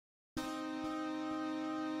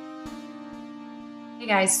Hey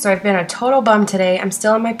guys, so I've been a total bum today. I'm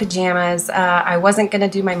still in my pajamas. I wasn't gonna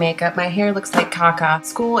do my makeup. My hair looks like caca.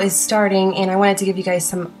 School is starting and I wanted to give you guys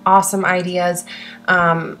some awesome ideas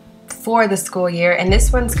for the school year. And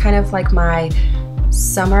this one's kind of like my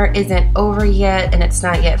summer isn't over yet and it's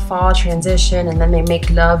not yet fall transition, and then they make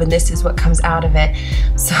love and this is what comes out of it.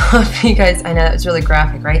 So if you guys, I know that was really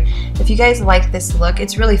graphic, right? If you guys like this look,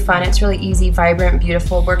 it's really fun, it's really easy, vibrant,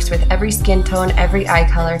 beautiful, works with every skin tone, every eye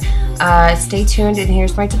color. Stay tuned and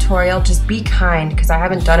here's my tutorial. Just be kind because I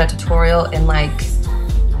haven't done a tutorial in like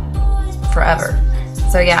forever.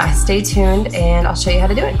 So yeah, stay tuned and I'll show you how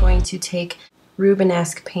to do it. I'm going to take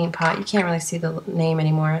rubenesque paint pot. You can't really see the name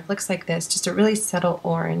anymore. It looks like this, just a really subtle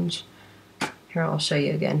orange. Here, I'll show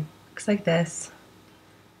you again. Looks like this.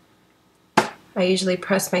 I usually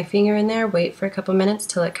press my finger in there, wait for a couple minutes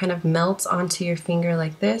till it kind of melts onto your finger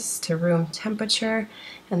like this to room temperature,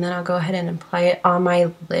 and then I'll go ahead and apply it on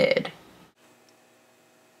my lid.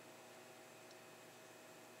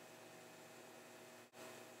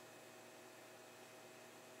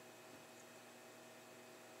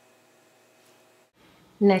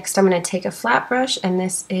 Next, I'm going to take a flat brush, and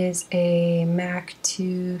this is a MAC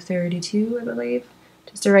 232, I believe.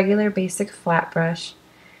 Just a regular basic flat brush.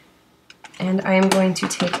 And I am going to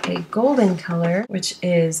take a golden color, which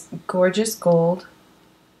is gorgeous gold,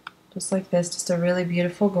 just like this, just a really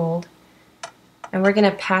beautiful gold. And we're going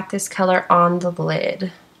to pat this color on the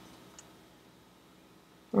lid.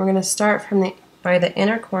 We're going to start from by the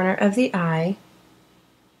inner corner of the eye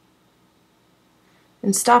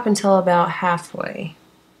and stop until about halfway.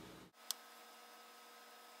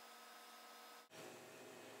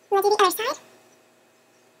 We'll do the other side.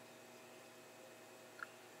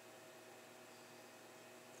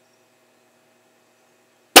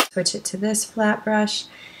 Switch it to this flat brush.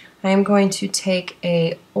 I am going to take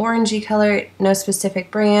a orangey color, no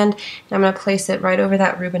specific brand, and I'm going to place it right over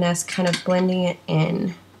that rubenesque, kind of blending it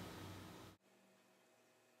in.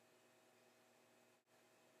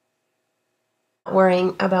 Not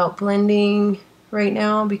worrying about blending right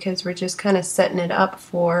now because we're just kind of setting it up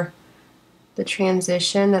for the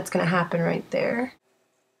transition that's going to happen right there.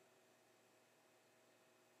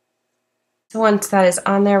 So once that is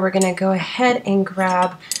on there, we're going to go ahead and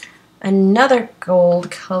grab another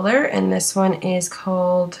gold color, and this one is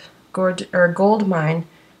called Goldmine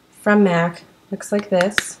from MAC. Looks like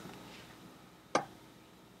this. And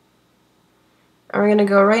we're going to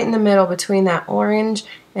go right in the middle between that orange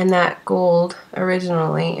and that gold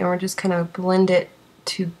originally, and we're just kind of blend it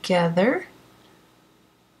together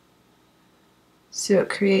so it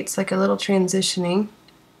creates like a little transitioning.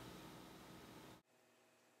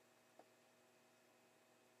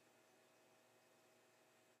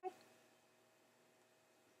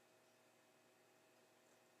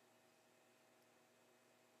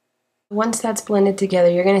 Once that's blended together,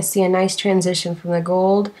 you're going to see a nice transition from the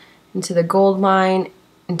gold into the goldmine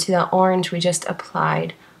into the orange we just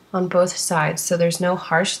applied on both sides, so there's no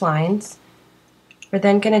harsh lines. We're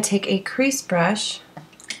then going to take a crease brush,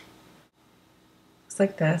 looks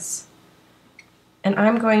like this, and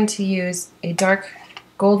I'm going to use a dark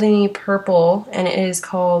goldeny purple, and it is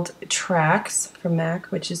called Trax from MAC,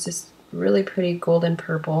 which is just really pretty golden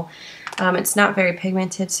purple. It's not very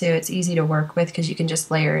pigmented, so it's easy to work with because you can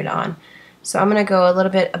just layer it on. So I'm going to go a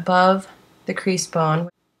little bit above the crease bone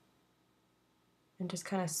and just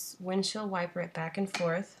kind of windshield wiper it back and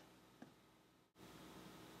forth.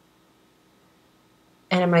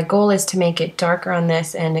 And my goal is to make it darker on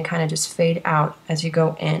this end and kind of just fade out as you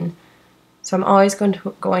go in. So I'm always going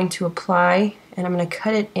to apply, and I'm going to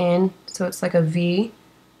cut it in so it's like a V,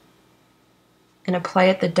 and apply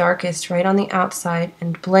it the darkest right on the outside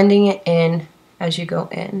and blending it in as you go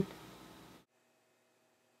in.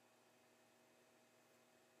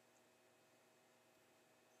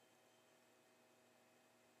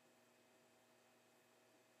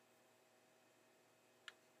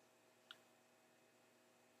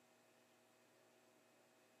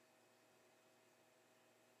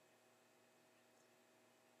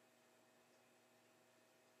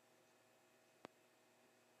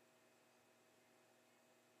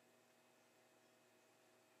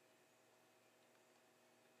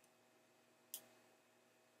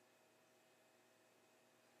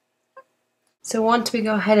 So once we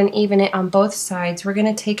go ahead and even it on both sides, we're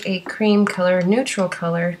going to take a cream color, neutral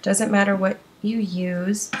color, doesn't matter what you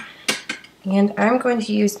use, and I'm going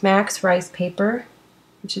to use MAC's rice paper,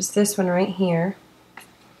 which is this one right here.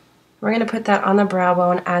 We're going to put that on the brow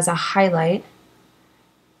bone as a highlight,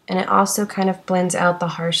 and it also kind of blends out the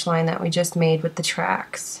harsh line that we just made with the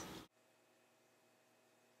Trax.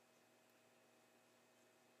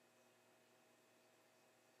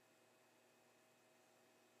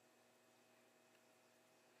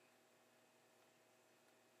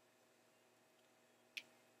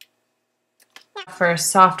 For a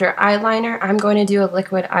softer eyeliner, I'm going to do a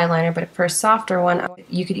liquid eyeliner, but for a softer one,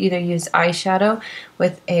 you could either use eyeshadow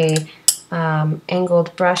with a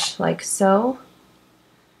angled brush like so,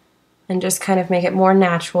 and just kind of make it more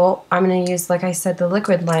natural. I'm going to use, like I said, the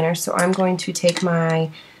liquid liner, so I'm going to take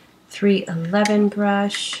my 311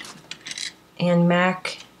 brush and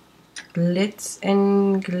MAC Glitz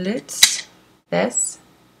and Glitz. This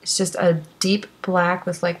is just a deep black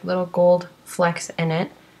with like little gold flecks in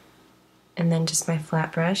it. And then just my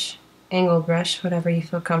flat brush, angled brush, whatever you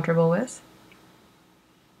feel comfortable with.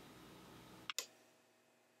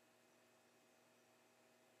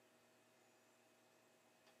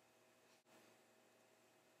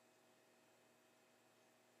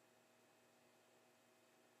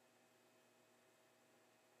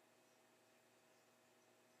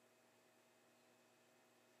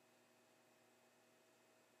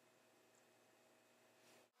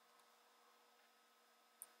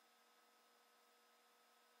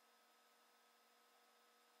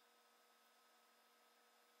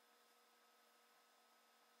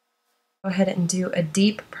 Go ahead and do a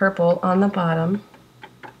deep purple on the bottom.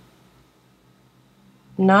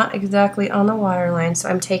 Not exactly on the waterline, so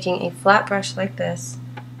I'm taking a flat brush like this,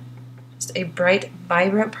 just a bright,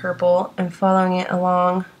 vibrant purple, and following it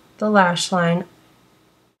along the lash line.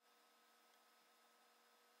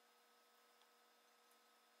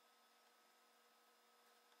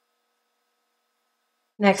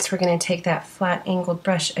 Next, we're going to take that flat angled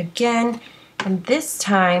brush again, and this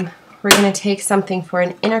time we're going to take something for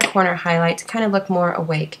an inner corner highlight to kind of look more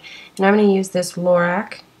awake. And I'm going to use this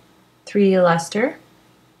lorac 3D lustre.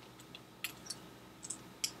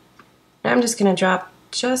 And I'm just going to drop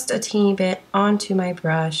just a teeny bit onto my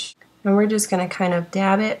brush, and we're just going to kind of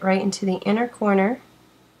dab it right into the inner corner,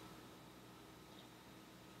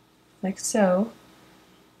 like so.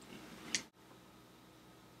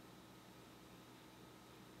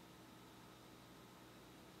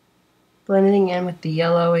 Blending in with the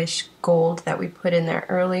yellowish gold that we put in there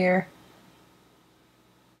earlier.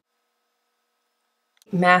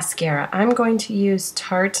 Mascara. I'm going to use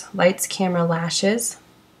Tarte Lights Camera Lashes.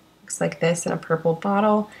 Looks like this in a purple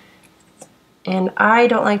bottle. And I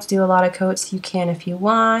don't like to do a lot of coats. You can if you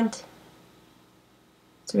want.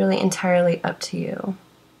 It's really entirely up to you.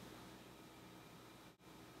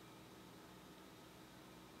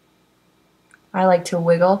 I like to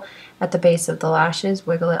wiggle at the base of the lashes,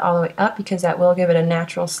 wiggle it all the way up because that will give it a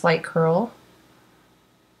natural slight curl,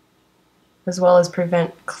 as well as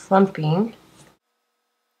prevent clumping.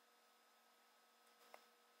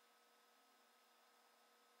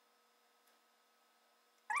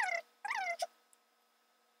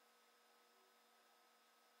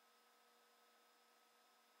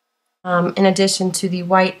 In addition to the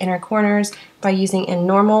white inner corners, by using a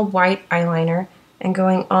normal white eyeliner and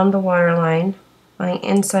going on the waterline on the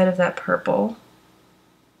inside of that purple.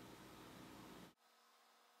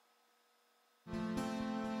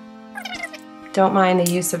 Don't mind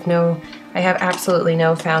the use of I have absolutely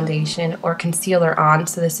no foundation or concealer on,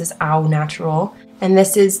 so this is au natural. And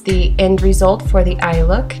this is the end result for the eye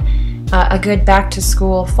look. A good back to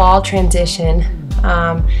school fall transition.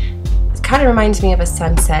 It kind of reminds me of a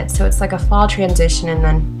sunset, so it's like a fall transition and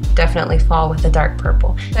then definitely fall with the dark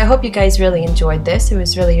purple. I hope you guys really enjoyed this. It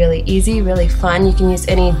was really easy, really fun. You can use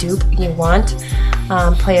any dupe you want.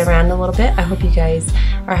 Play around a little bit. I hope you guys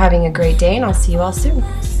are having a great day, and I'll see you all soon.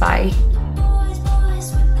 Bye.